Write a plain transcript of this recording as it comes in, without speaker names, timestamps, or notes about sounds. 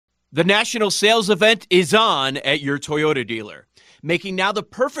The national sales event is on at your Toyota dealer, making now the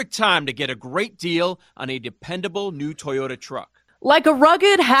perfect time to get a great deal on a dependable new Toyota truck. Like a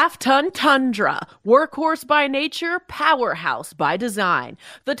rugged half-ton Tundra, workhorse by nature, powerhouse by design.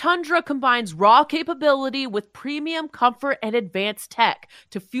 The Tundra combines raw capability with premium comfort and advanced tech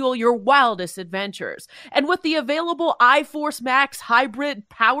to fuel your wildest adventures. And with the available iForce Max hybrid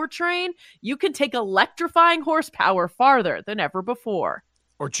powertrain, you can take electrifying horsepower farther than ever before.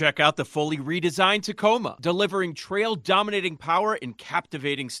 Or check out the fully redesigned Tacoma, delivering trail-dominating power in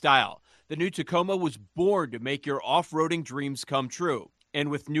captivating style. The new Tacoma was born to make your off-roading dreams come true.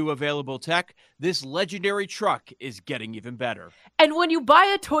 And with new available tech, this legendary truck is getting even better. And when you buy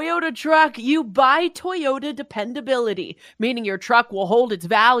a Toyota truck, you buy Toyota dependability, meaning your truck will hold its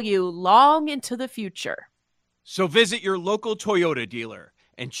value long into the future. So visit your local Toyota dealer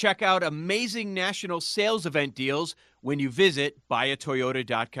and check out amazing national sales event deals when you visit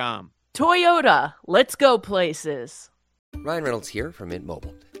buyatoyota.com. Toyota, let's go places. Ryan Reynolds here from Mint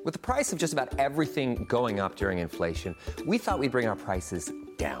Mobile. With the price of just about everything going up during inflation, we thought we'd bring our prices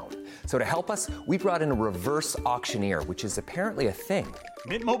down. So to help us, we brought in a reverse auctioneer, which is apparently a thing.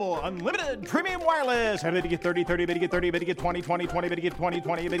 Mint Mobile Unlimited Premium Wireless. How to get 30, 30, bit to get 30, bit to get 20, 20, 20, bit to get 20,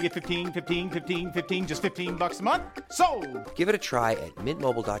 20, bit to get 15, 15, 15, 15, just $15 a month? Sold! Give it a try at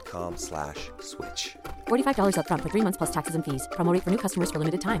mintmobile.com/switch. $45 up front for 3 months plus taxes and fees. Promo rate for new customers for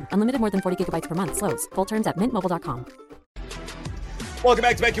limited time. Unlimited more than 40 gigabytes per month. Slows full terms at mintmobile.com. Welcome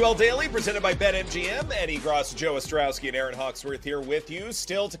back to BetQL Daily, presented by BetMGM. Eddie Gross, Joe Ostrowski, and Aaron Hawksworth here with you.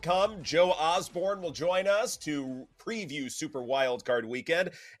 Still to come, Joe Osborne will join us to preview Super Wildcard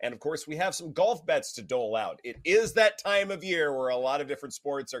Weekend. And, of course, we have some golf bets to dole out. It is that time of year where a lot of different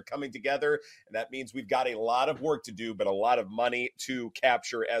sports are coming together, and that means we've got a lot of work to do, but a lot of money to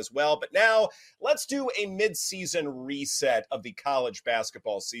capture as well. But now, let's do a mid-season reset of the college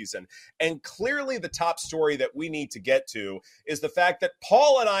basketball season. And clearly the top story that we need to get to is the fact that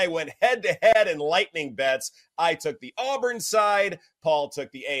Paul and I went head-to-head in lightning bets. I took the Auburn side. Paul took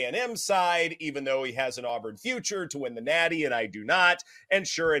the A&M side, even though he has an Auburn future to win the Natty, and I do not. And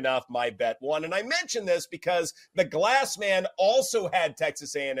sure enough, my bet won. And I mention this because the Glass Man also had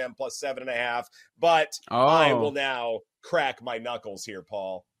Texas A&M plus 7.5, but I will now crack my knuckles here,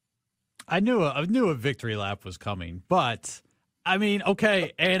 Paul. I knew a victory lap was coming, but I mean,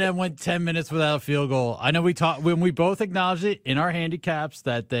 okay, A&M went 10 minutes without a field goal. I know we talked when we both acknowledged it in our handicaps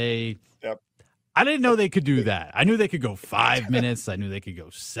that they. Yep. I didn't know they could do that. I knew they could go 5 minutes. I knew they could go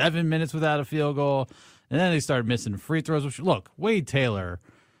 7 minutes without a field goal. And then they started missing free throws. Which, look, Wade Taylor,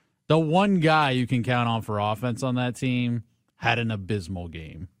 the one guy you can count on for offense on that team, had an abysmal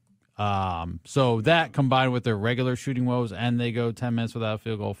game. So that combined with their regular shooting woes and they go 10 minutes without a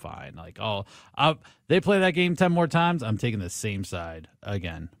field goal, fine. Like, they play that game 10 more times, I'm taking the same side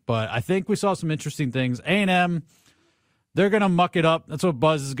again. But I think we saw some interesting things. A&M, they're going to muck it up. That's what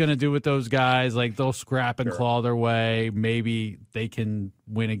Buzz is going to do with those guys. Like, they'll scrap and claw their way. Maybe they can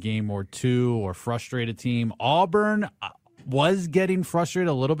win a game or two or frustrate a team. Auburn was getting frustrated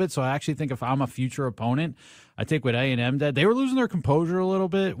a little bit, so I actually think if I'm a future opponent, I take what A&M did. They were losing their composure a little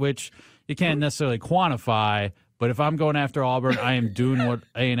bit, which you can't necessarily quantify. But if I'm going after Auburn, I am doing what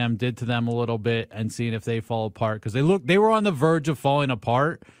A&M did to them a little bit and seeing if they fall apart. Because they were on the verge of falling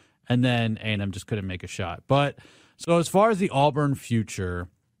apart, and then A&M just couldn't make a shot. But so as far as the Auburn future,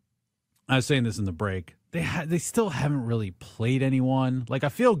 I was saying this in the break, they still haven't really played anyone. Like, I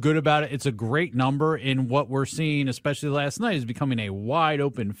feel good about it. It's a great number in what we're seeing, especially last night, is becoming a wide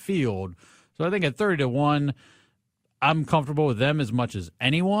open field. So I think at 30-1, I'm comfortable with them as much as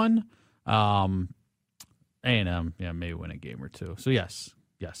anyone. A&M, maybe win a game or two. So yes,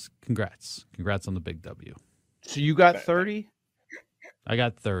 congrats on the big W. So you got 30? I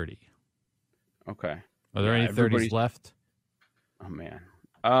got 30. Okay. Are there any 30s left? Oh man,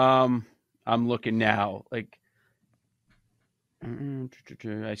 I'm looking now. Like, I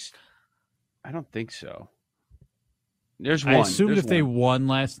don't think so. There's one. I assumed if they won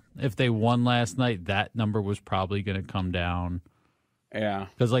last night, that number was probably going to come down. Yeah,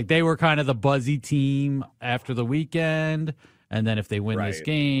 because like they were kind of the buzzy team after the weekend, and then if they win this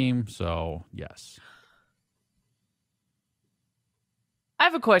game, so yes. I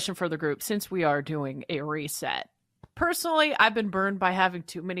have a question for the group since we are doing a reset. Personally, I've been burned by having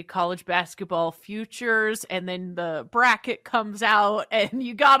too many college basketball futures, and then the bracket comes out and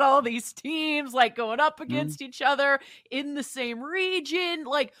you got all these teams like going up against each other in the same region.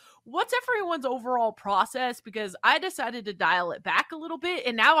 Like, what's everyone's overall process? Because I decided to dial it back a little bit,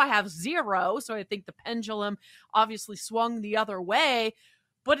 and now I have 0. So I think the pendulum obviously swung the other way,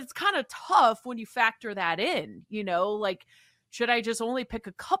 but it's kind of tough when you factor that in, like, should I just only pick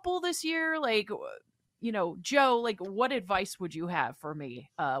a couple this year? Like, Joe, like, what advice would you have for me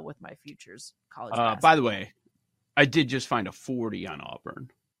with my futures college basketball? By the way, I did just find a 40 on Auburn.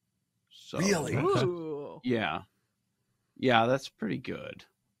 So, Really? Ooh. Yeah, that's pretty good.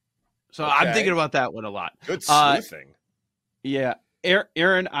 So Okay. I'm thinking about that one a lot. Good sleuthing. Yeah,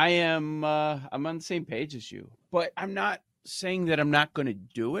 Aaron, I'm on the same page as you, but I'm not saying that I'm not going to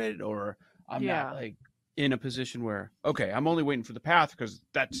do it, or I'm not like in a position where, okay, I'm only waiting for the path because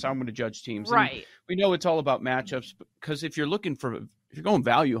that's how I'm going to judge teams. And Right. we know it's all about matchups, because if you're going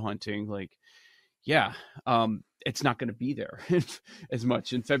value hunting, like, it's not going to be there as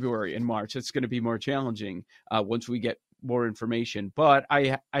much in February and March. It's going to be more challenging once we get more information. But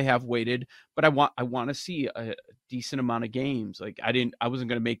I have waited, but I want to see a decent amount of games. Like I wasn't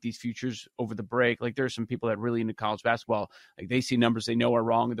going to make these futures over the break. Like there's some people that are really into college basketball. Like they see numbers they know are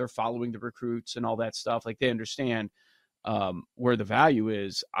wrong, and they're following the recruits and all that stuff. Like they understand where the value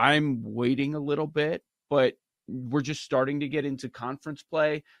is. I'm waiting a little bit, but we're just starting to get into conference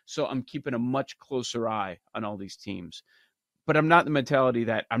play. So I'm keeping a much closer eye on all these teams. But I'm not in the mentality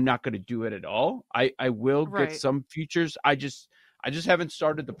that I'm not going to do it at all. I will get some futures. I just haven't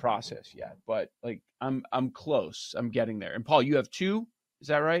started the process yet. But like I'm close. I'm getting there. And Paul, you have 2, is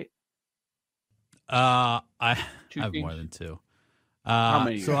that right? I have teams? more than 2. How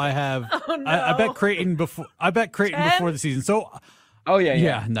many? So I have. Oh, no. I bet Creighton before. Before the season. So. Oh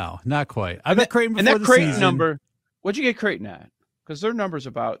yeah. No, not quite. I bet Creighton before and that the Creighton season. number. What'd you get Creighton at? Because their number's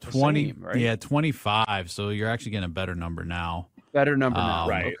about 20, the same, right? Yeah, 25. So you're actually getting a better number now. Better number now.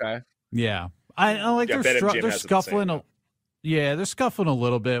 Right. Okay. Yeah, I like Yeah, they're BetMGM has it the scuffling. same. They're scuffling a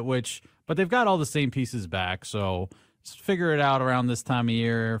little bit, but they've got all the same pieces back. So just figure it out around this time of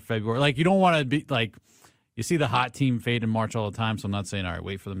year, February. Like you don't want to be like you see the hot team fade in March all the time. So I'm not saying all right,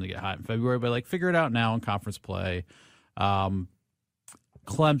 wait for them to get hot in February, but like figure it out now in conference play.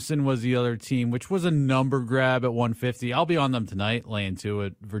 Clemson was the other team, which was a number grab at 150. I'll be on them tonight, laying 2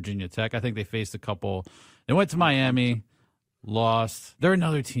 at Virginia Tech. I think they faced a couple. They went to Miami, lost. They're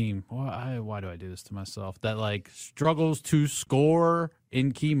another team. Why do I do this to myself? That like struggles to score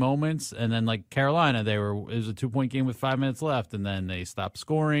in key moments, and then like Carolina, it was a 2-point game with 5 minutes left, and then they stopped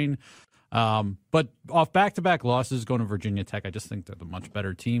scoring. But off back-to-back losses going to Virginia Tech, I just think they're the much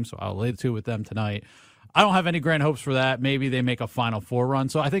better team, so I'll lay 2 with them tonight. I don't have any grand hopes for that. Maybe they make a Final Four run.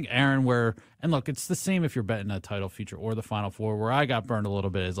 So I think Aaron, and look, it's the same if you're betting a title feature or the Final Four. Where I got burned a little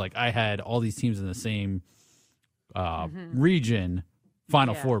bit is like I had all these teams in the same region,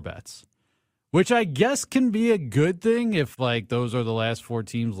 Final Four bets, which I guess can be a good thing if like those are the last 4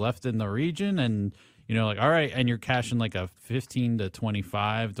 teams left in the region, and like all right, and you're cashing like a 15 to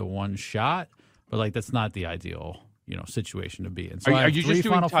 25 to 1 shot, but like that's not the ideal situation to be in. So Are I have you 3 just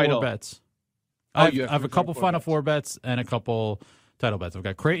doing Final title? Four bets. Oh, I have a couple Final Four bets and a couple title bets. I've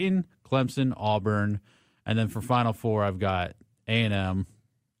got Creighton, Clemson, Auburn, and then for Final Four, I've got A&M,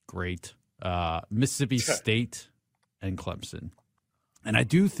 great, Mississippi State, and Clemson. And I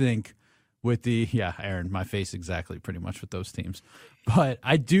do think with Aaron, my face exactly pretty much with those teams. But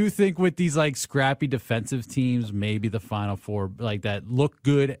I do think with these like scrappy defensive teams, maybe the Final Four like that look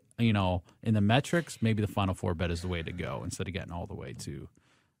good, in the metrics, maybe the Final Four bet is the way to go instead of getting all the way to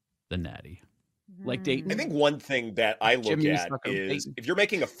the Natty. Like Dayton. I think one thing that I look Jimmy at Snuka, is Dayton. if you're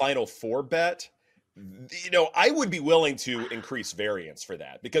making a Final Four bet, I would be willing to increase variance for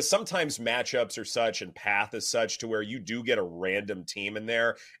that, because sometimes matchups are such and path is such to where you do get a random team in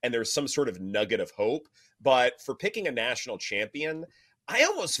there and there's some sort of nugget of hope. But for picking a national champion, I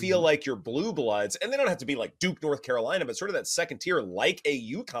almost feel like your blue bloods, and they don't have to be like Duke, North Carolina, but sort of that second tier, like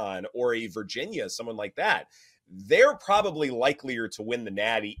a UConn or a Virginia, someone like that. They're probably likelier to win the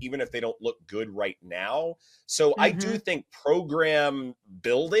Natty, even if they don't look good right now. So I do think program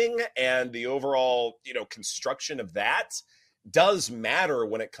building and the overall, construction of that does matter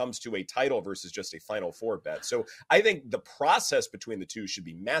when it comes to a title versus just a Final Four bet. So I think the process between the two should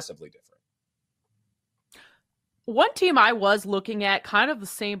be massively different. One team I was looking at, kind of the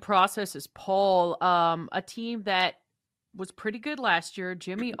same process as Paul, a team that was pretty good last year.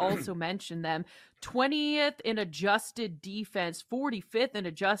 Jimmy also mentioned them. 20th in adjusted defense, 45th in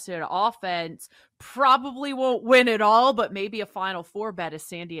adjusted offense. Probably won't win it all, but maybe a Final Four bet is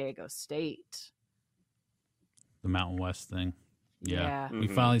San Diego State. The Mountain West thing. Yeah. Yeah. We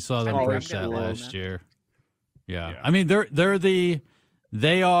finally saw them I think break I'm that gonna last win. year. Yeah. I mean,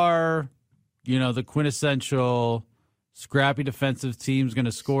 they are, the quintessential scrappy defensive team's going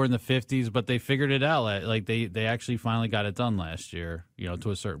to score in the 50s, but they figured it out. Like they actually finally got it done last year,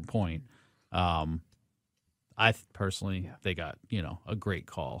 to a certain point. I Personally, they got, a great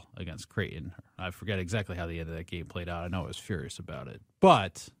call against Creighton. I forget exactly how the end of that game played out. I know I was furious about it.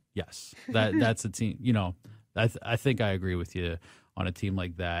 But, yes, that's a team, I think I agree with you on a team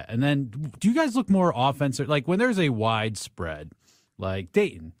like that. And then do you guys look more offensive? Like when there's a wide spread, like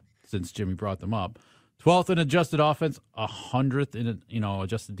Dayton, since Jimmy brought them up, 12th in adjusted offense, 100th in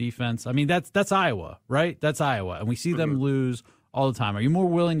adjusted defense. I mean, that's Iowa, right? That's Iowa. And we see them lose all the time. Are you more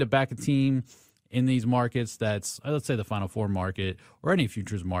willing to back a team in these markets that's, let's say the Final Four market or any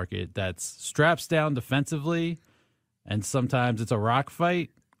futures market, that's straps down defensively and sometimes it's a rock fight,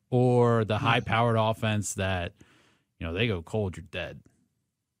 or the high-powered offense that, they go cold, you're dead?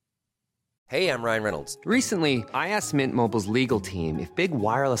 Hey, I'm Ryan Reynolds. Recently, I asked Mint Mobile's legal team if big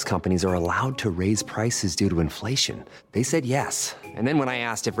wireless companies are allowed to raise prices due to inflation. They said yes. And then when I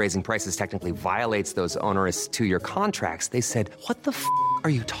asked if raising prices technically violates those onerous 2-year contracts, they said, "What the f*** are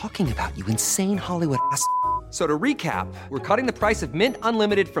you talking about, you insane Hollywood ass?" So to recap, we're cutting the price of Mint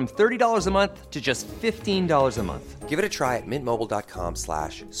Unlimited from $30 a month to just $15 a month. Give it a try at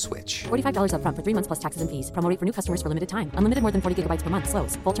mintmobile.com/switch. $45 up front for 3 months plus taxes and fees. Promo rate for new customers for limited time. Unlimited more than 40 gigabytes per month.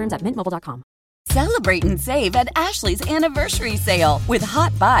 Slows full terms at mintmobile.com. Celebrate and save at Ashley's Anniversary Sale. With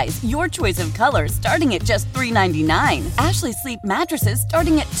Hot Buys, your choice of colors starting at just $3.99. Ashley Sleep mattresses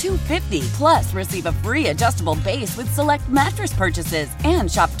starting at $2.50. Plus, receive a free adjustable base with select mattress purchases. And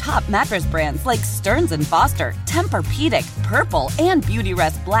shop top mattress brands like Stearns & Foster, Tempur-Pedic, Purple, and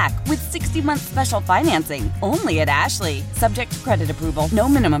Beautyrest Black with 60-month special financing. Only at Ashley. Subject to credit approval. No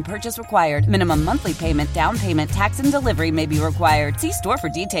minimum purchase required. Minimum monthly payment, down payment, tax, and delivery may be required. See store for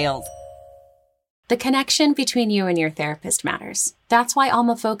details. The connection between you and your therapist matters. That's why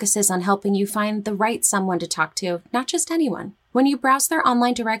Alma focuses on helping you find the right someone to talk to, not just anyone. When you browse their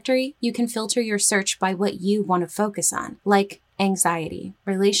online directory, you can filter your search by what you want to focus on, like anxiety,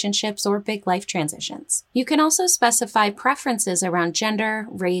 relationships, or big life transitions. You can also specify preferences around gender,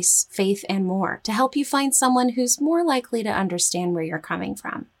 race, faith, and more to help you find someone who's more likely to understand where you're coming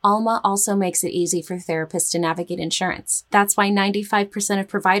from. Alma also makes it easy for therapists to navigate insurance. That's why 95% of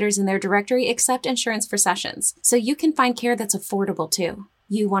providers in their directory accept insurance for sessions, so you can find care that's affordable too.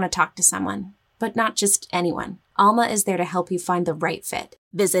 You want to talk to someone, but not just anyone. Alma is there to help you find the right fit.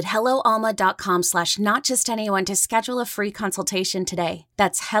 Visit helloalma.com/notjustanyone to schedule a free consultation today.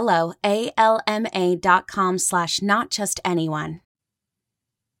 That's helloalma.com/notjustanyone.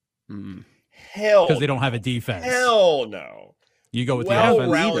 Hell, Because they don't have a defense. Hell no. You go with the offense.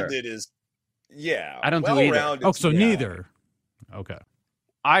 Well-rounded is, yeah. I don't do either. Oh, so neither. Okay.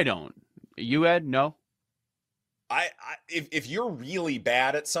 I don't. You, Ed? No. If you're really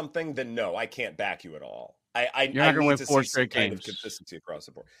bad at something, then no, I can't back you at all. You're not going to win 4 straight kind games. of consistency across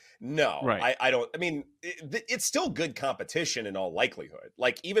the board. No, Right. I don't. I mean, it's still good competition in all likelihood.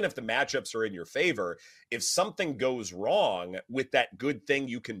 Like, even if the matchups are in your favor, if something goes wrong with that good thing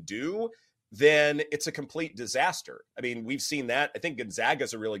you can do, then it's a complete disaster. I mean, we've seen that. I think Gonzaga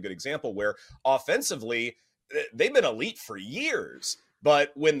is a really good example where offensively, they've been elite for years.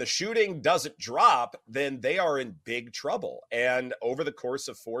 But when the shooting doesn't drop, then they are in big trouble. And over the course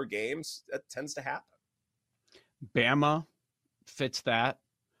of 4 games, that tends to happen. Bama fits that.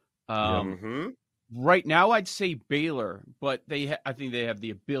 Right now, I'd say Baylor, but I think they have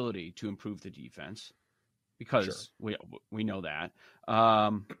the ability to improve the defense because we know that.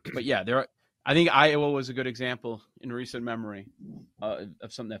 But yeah, I think Iowa was a good example in recent memory of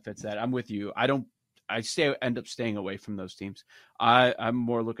something that fits that. I'm with you. I end up staying away from those teams. I'm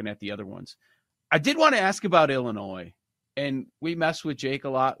more looking at the other ones. I did want to ask about Illinois, and we mess with Jake a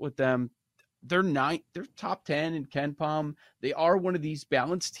lot with them. They're top 10 in KenPom. They are one of these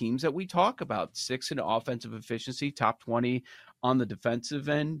balanced teams that we talk about. 6th in offensive efficiency, top 20 on the defensive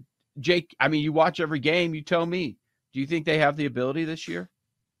end. Jake, I mean, you watch every game. You tell me. Do you think they have the ability this year?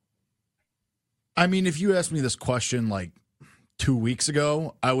 I mean, if you asked me this question like 2 weeks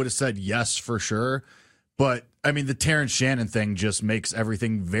ago, I would have said yes for sure. But, I mean, the Terrence Shannon thing just makes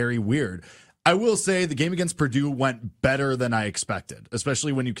everything very weird. I will say the game against Purdue went better than I expected,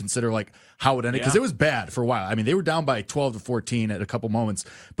 especially when you consider like how it ended, because it was bad for a while. I mean, they were down by 12 to 14 at a couple moments,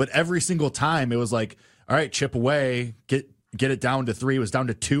 but every single time it was like, all right, chip away, get it down to 3. It was down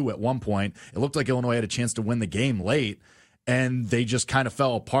to 2 at one point. It looked like Illinois had a chance to win the game late, and they just kind of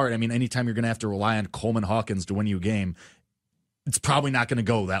fell apart. I mean, anytime you're going to have to rely on Coleman Hawkins to win you a game, it's probably not going to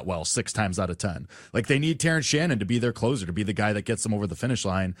go that well 6 times out of 10. Like, they need Terrence Shannon to be their closer, to be the guy that gets them over the finish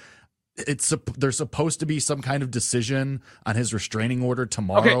line. there's supposed to be some kind of decision on his restraining order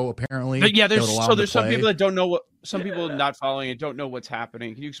tomorrow. Apparently, there's some people that don't know what. Some people not following it don't know what's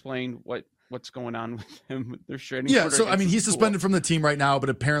happening. Can you explain what's going on with him? With their restraining order? So I mean, he's suspended from the team right now, but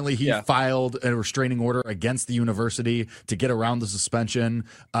apparently he filed a restraining order against the university to get around the suspension.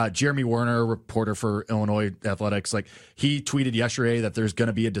 Jeremy Werner, reporter for Illinois Athletics, he tweeted yesterday that there's going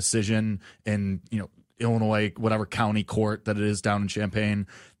to be a decision in Illinois, whatever county court that it is down in Champaign,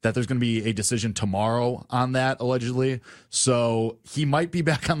 that there's going to be a decision tomorrow on that, allegedly. So he might be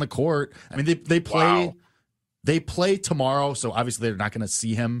back on the court. I mean, they play. Wow. They play tomorrow, so obviously they're not going to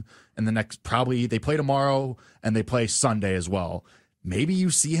see him in the next. Probably they play tomorrow and they play Sunday as well. Maybe you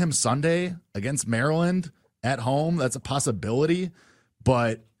see him Sunday against Maryland at home. That's a possibility,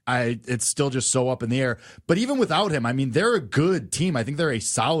 but it's still just so up in the air. But even without him, I mean, they're a good team. I think they're a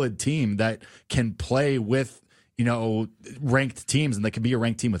solid team that can play with ranked teams, and they can be a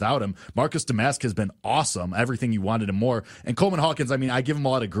ranked team without him. Marcus Domask has been awesome, everything you wanted and more. And Coleman Hawkins, I mean, I give him a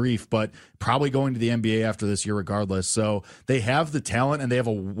lot of grief, but probably going to the NBA after this year regardless. So they have the talent, and they have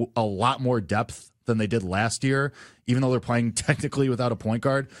a lot more depth than they did last year, even though they're playing technically without a point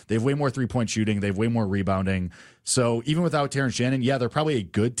guard. They have way more three-point shooting. They have way more rebounding. So even without Terrence Shannon, they're probably a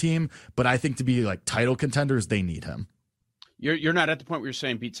good team, but I think to be title contenders, they need him. You're not at the point where you're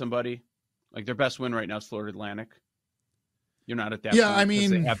saying beat somebody? Their best win right now is Florida Atlantic. You're not at that point. Yeah, I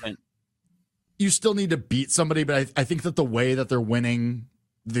mean, you still need to beat somebody, but I think that the way that they're winning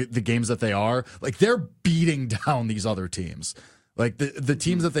the games that they are, they're beating down these other teams. The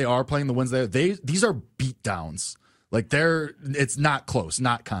teams that they are playing, the wins these are beat downs. It's not close,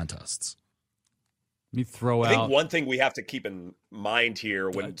 not contests. Let me throw out. I think one thing we have to keep in mind here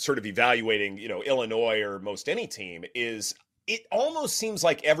when sort of evaluating, Illinois or most any team is it almost seems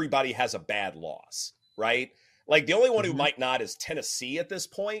like everybody has a bad loss, right? The only one who might not is Tennessee at this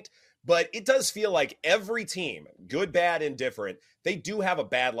point, but it does feel like every team, good, bad, indifferent, they do have a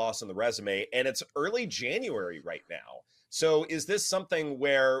bad loss on the resume, and it's early January right now. So is this something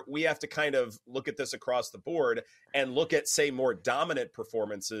where we have to kind of look at this across the board and look at, say, more dominant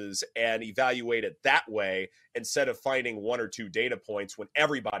performances and evaluate it that way instead of finding one or two data points when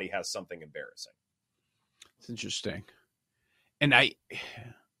everybody has something embarrassing? It's interesting. And as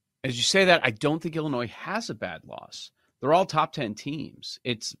you say that, I don't think Illinois has a bad loss. They're all top 10 teams.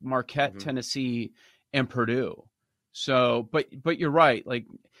 It's Marquette, Tennessee, and Purdue. So, but you're right.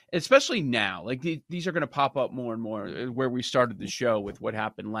 Especially now, these are going to pop up more and more. Where we started the show with what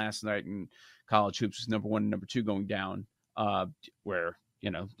happened last night in college hoops was number 1 and number 2 going down, where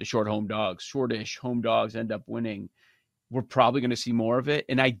the shortish home dogs end up winning. We're probably going to see more of it,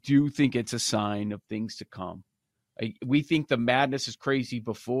 and I do think it's a sign of things to come. We think the madness is crazy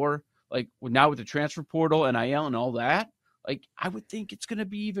before, now with the transfer portal, NIL, and all that. I would think it's going to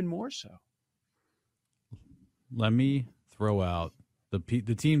be even more so. Let me throw out the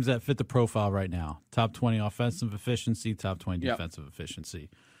teams that fit the profile right now. Top 20 offensive efficiency, top 20 defensive efficiency.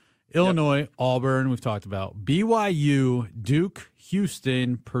 Illinois, Auburn, we've talked about. BYU, Duke,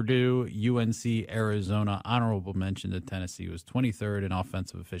 Houston, Purdue, UNC, Arizona. Honorable mention to Tennessee was 23rd in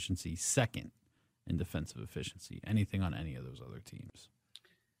offensive efficiency, 2nd in defensive efficiency. Anything on any of those other teams?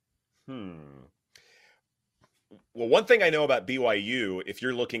 Well, one thing I know about BYU, if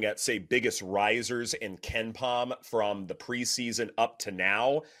you're looking at, say, biggest risers in KenPom from the preseason up to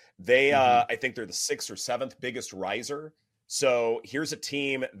now, they, I think they're the 6th or 7th biggest riser. So here's a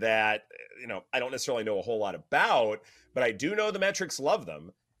team that, I don't necessarily know a whole lot about, but I do know the metrics love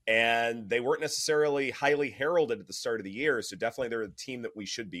them. And they weren't necessarily highly heralded at the start of the year. So definitely they're a team that we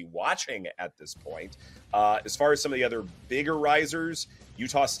should be watching at this point. As far as some of the other bigger risers,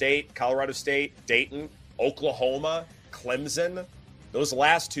 Utah State, Colorado State, Dayton, Oklahoma, Clemson, those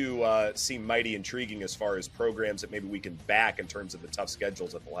last two seem mighty intriguing as far as programs that maybe we can back in terms of the tough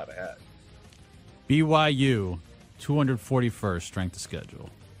schedules that they'll have ahead. BYU, 241st strength of schedule.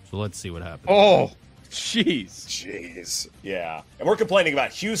 So let's see what happens. Oh, Jeez. Yeah. And we're complaining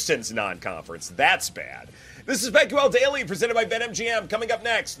about Houston's non-conference. That's bad. This is BetQL Daily presented by BetMGM. Coming up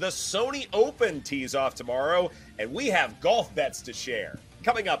next, the Sony Open tees off tomorrow, and we have golf bets to share.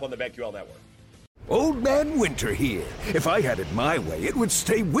 Coming up on the BetQL Network. Old Man Winter here. If I had it my way, it would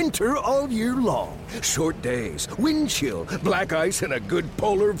stay winter all year long. Short days, wind chill, black ice, and a good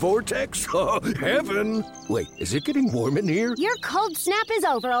polar vortex. Oh, heaven. Wait, is it getting warm in here? Your cold snap is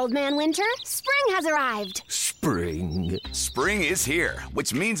over, Old Man Winter. Spring has arrived. Spring? spring. Spring is here,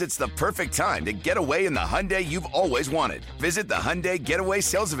 which means it's the perfect time to get away in the Hyundai you've always wanted. Visit the Hyundai Getaway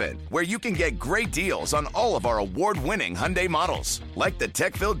Sales Event, where you can get great deals on all of our award-winning Hyundai models, like the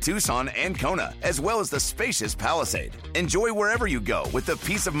tech-filled Tucson and Kona, as well as the spacious Palisade. Enjoy wherever you go with the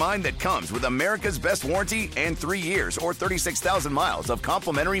peace of mind that comes with America's best warranty and 3 years or 36,000 miles of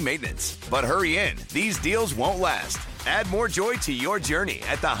complimentary maintenance. But hurry in, these deals won't last. Add more joy to your journey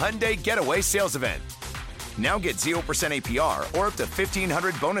at the Hyundai Getaway Sales Event. Now get 0% APR or up to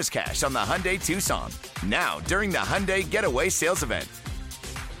 $1,500 bonus cash on the Hyundai Tucson. Now, during the Hyundai Getaway Sales Event.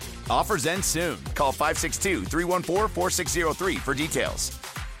 Offers end soon. Call 562-314-4603 for details.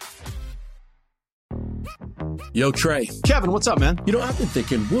 Yo, Trey. Kevin, what's up, man? You know, I've been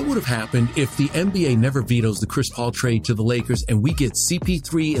thinking, what would have happened if the NBA never vetoes the Chris Paul trade to the Lakers and we get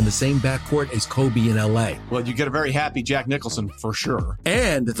CP3 in the same backcourt as Kobe in LA? Well, you get a very happy Jack Nicholson for sure.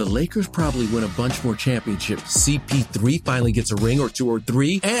 And the Lakers probably win a bunch more championships. CP3 finally gets a ring or 2 or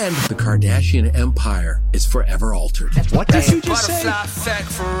 3, and the Kardashian empire is forever altered. What did you just say?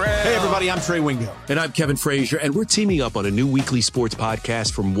 Hey, everybody, I'm Trey Wingo. And I'm Kevin Frazier, and we're teaming up on a new weekly sports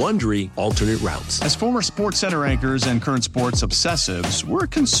podcast from Wondery, Alternate Routes. As former Sports Center anchors and current sports obsessives, we're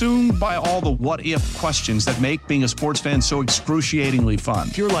consumed by all the what-if questions that make being a sports fan so excruciatingly fun.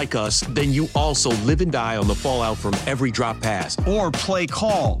 If you're like us, then you also live and die on the fallout from every drop pass. Or play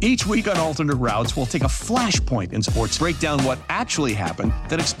call. Each week on Alternate Routes, we'll take a flashpoint in sports, break down what actually happened,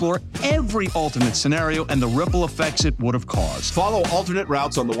 then explore every alternate scenario and the ripple effects it would have caused. Follow Alternate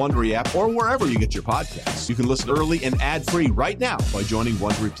Routes on the Wondery app or wherever you get your podcasts. You can listen early and ad-free right now by joining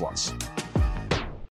Wondery Plus.